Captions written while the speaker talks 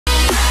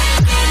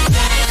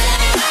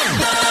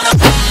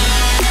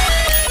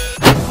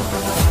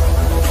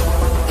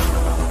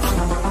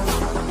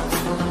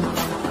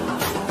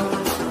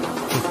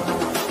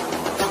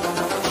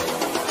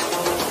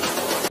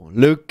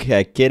Look,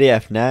 Kitty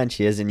Afnan,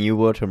 she has a new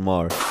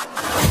watermark.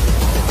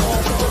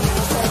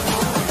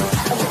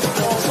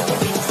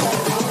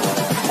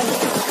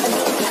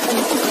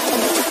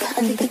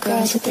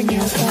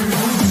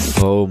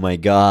 Oh my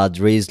god,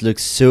 Ray's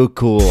looks so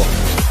cool.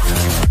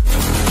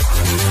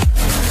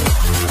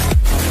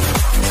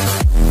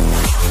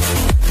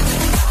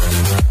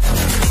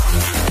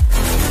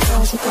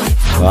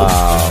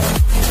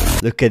 Wow.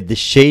 Look at the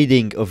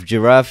shading of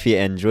Giraffe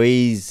and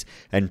Ray's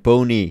and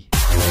Pony.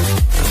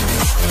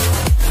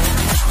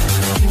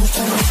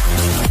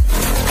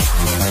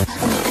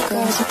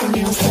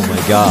 Oh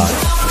my god.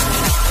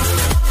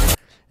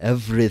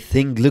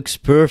 Everything looks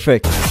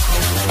perfect.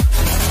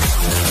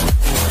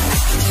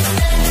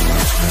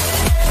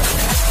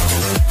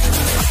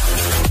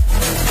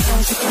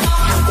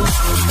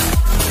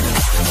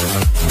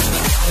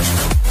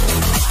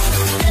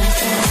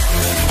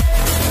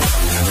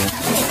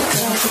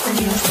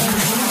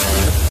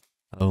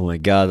 Oh my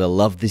god, I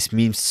love this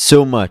meme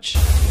so much.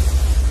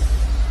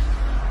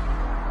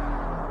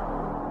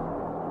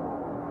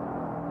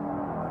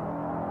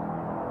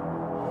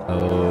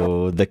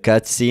 Oh, the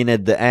cutscene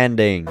at the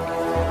ending.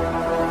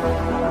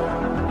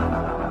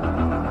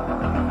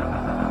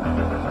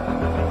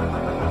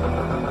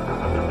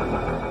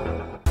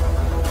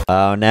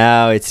 Oh,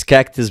 now it's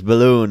Cactus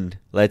Balloon.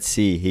 Let's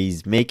see,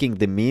 he's making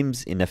the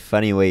memes in a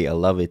funny way. I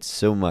love it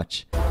so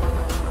much.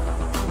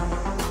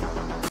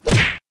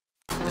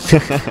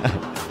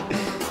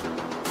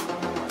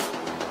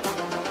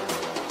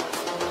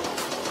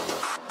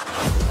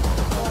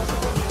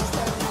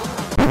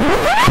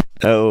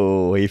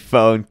 Oh, he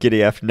found Kitty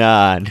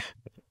Afnan.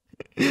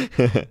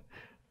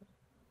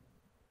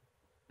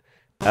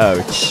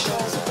 Ouch.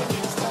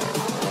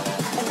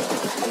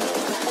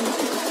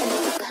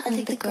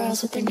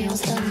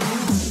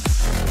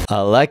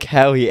 I like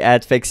how he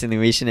adds Fex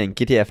animation and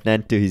Kitty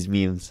Afnan to his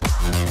memes.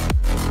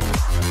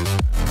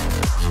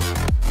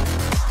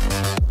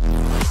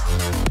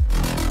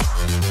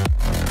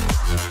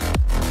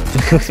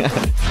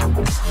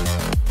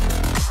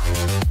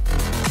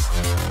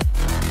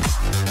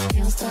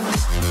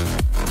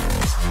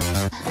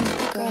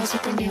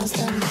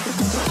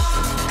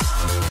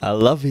 I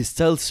love his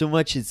style so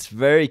much, it's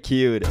very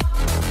cute.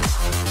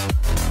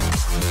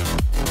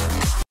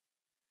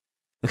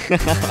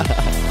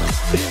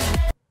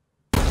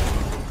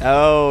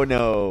 Oh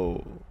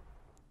no.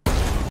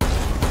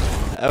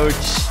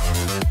 Ouch.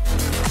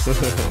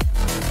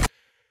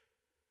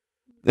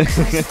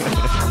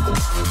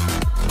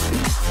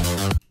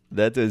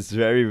 That was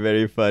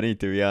very funny,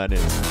 to be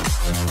honest.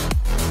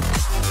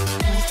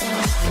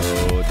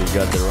 Oh, they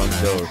got the wrong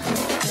door.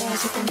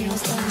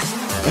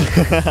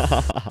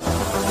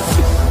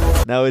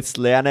 Now it's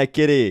Lyana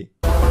Kitty.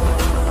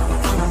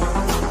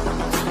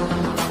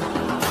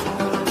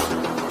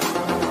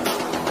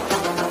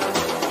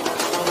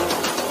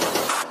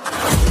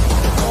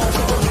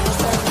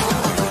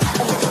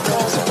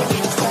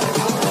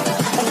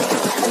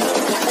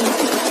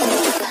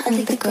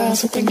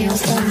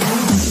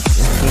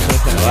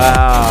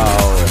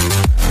 Wow.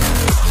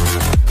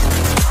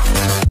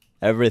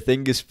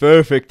 Everything is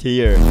perfect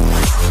here.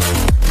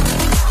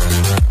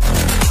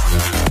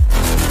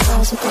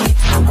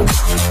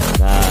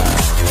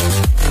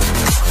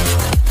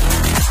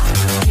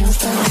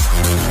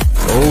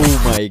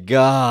 Oh my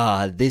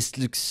god, this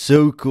looks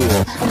so cool.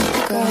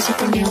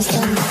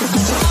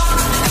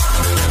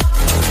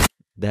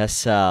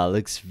 That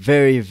looks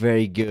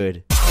very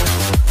good.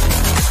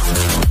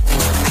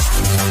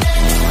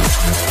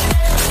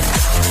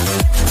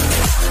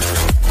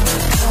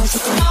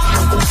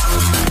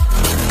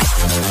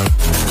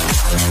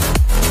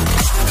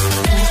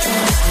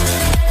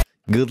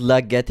 Good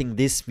luck getting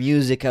this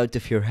music out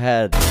of your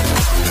head.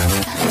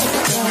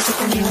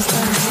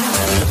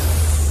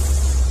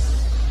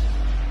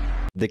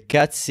 The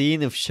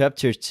cutscene of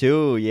chapter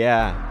 2,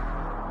 yeah.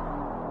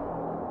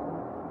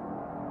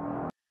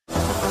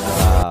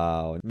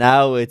 Wow,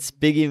 now it's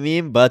Piggy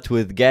meme but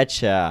with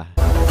Gacha.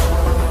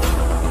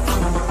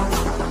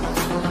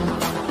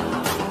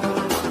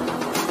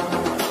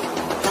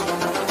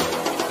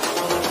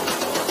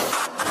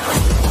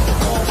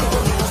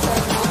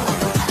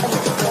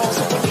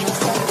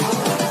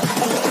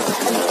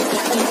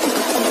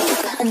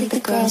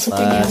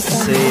 Let's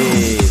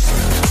see.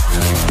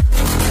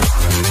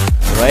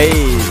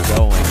 Raise.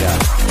 Oh my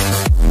god.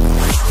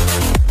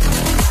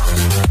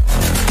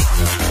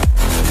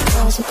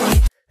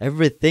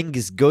 Everything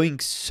is going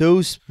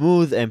so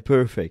smooth and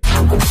perfect.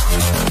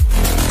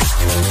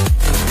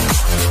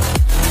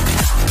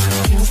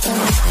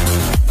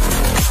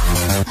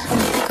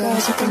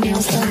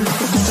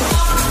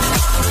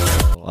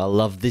 Oh, I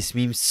love this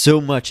meme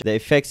so much. The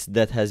effects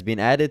that has been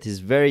added is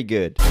very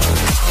good.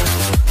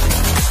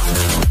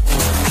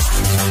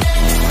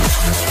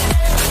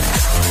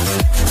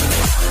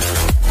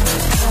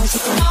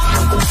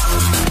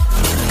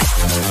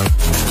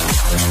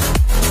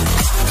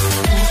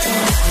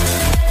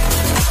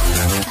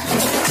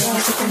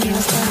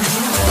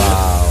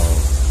 Wow.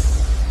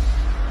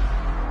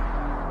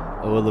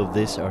 All of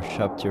this are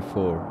chapter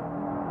 4.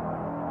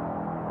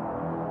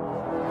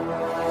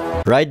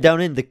 Write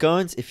down in the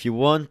comments if you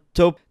want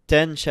top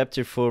 10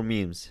 chapter 4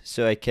 memes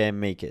so I can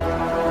make it.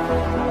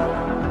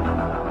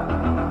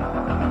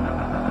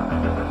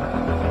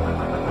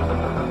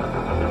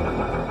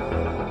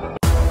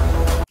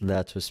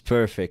 That was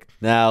perfect.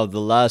 Now the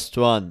last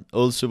one,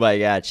 also by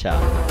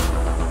Gacha.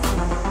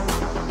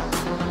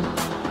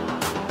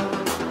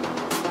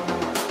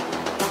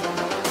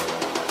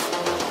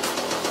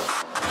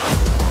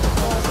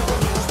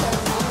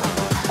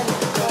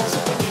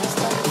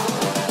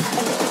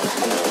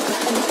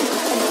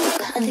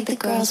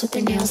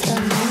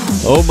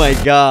 Oh my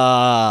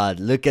god,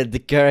 look at the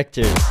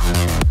characters.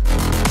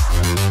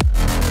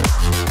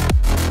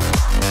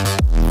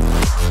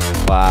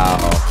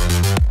 Wow.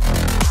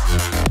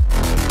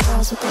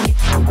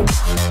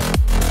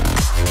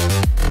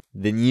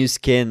 The new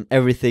skin,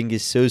 everything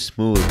is so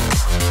smooth.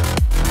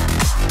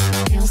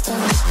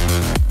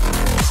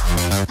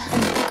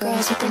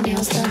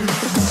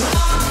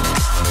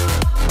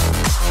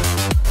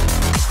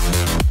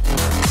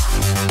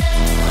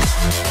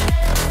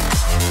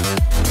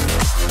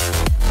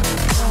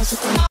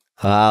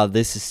 Wow,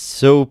 this is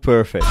so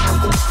perfect.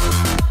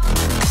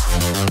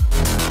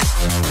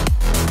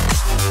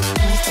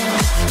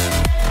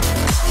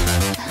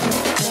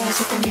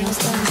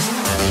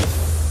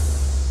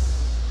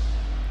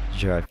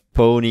 Drive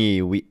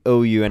Pony, we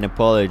owe you an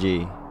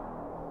apology.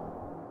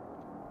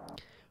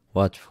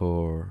 What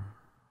for?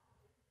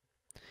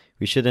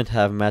 We shouldn't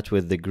have met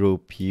with the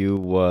group. You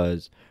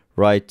was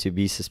right to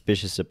be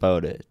suspicious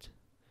about it.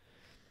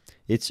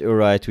 It's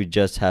alright, we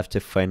just have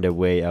to find a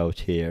way out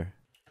here.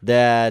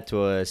 That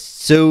was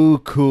so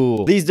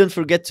cool. Please don't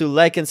forget to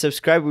like and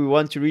subscribe. We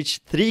want to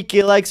reach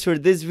 3k likes for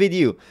this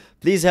video.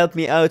 Please help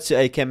me out so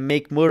I can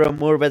make more and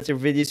more better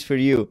videos for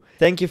you.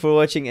 Thank you for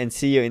watching and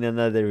see you in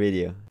another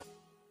video.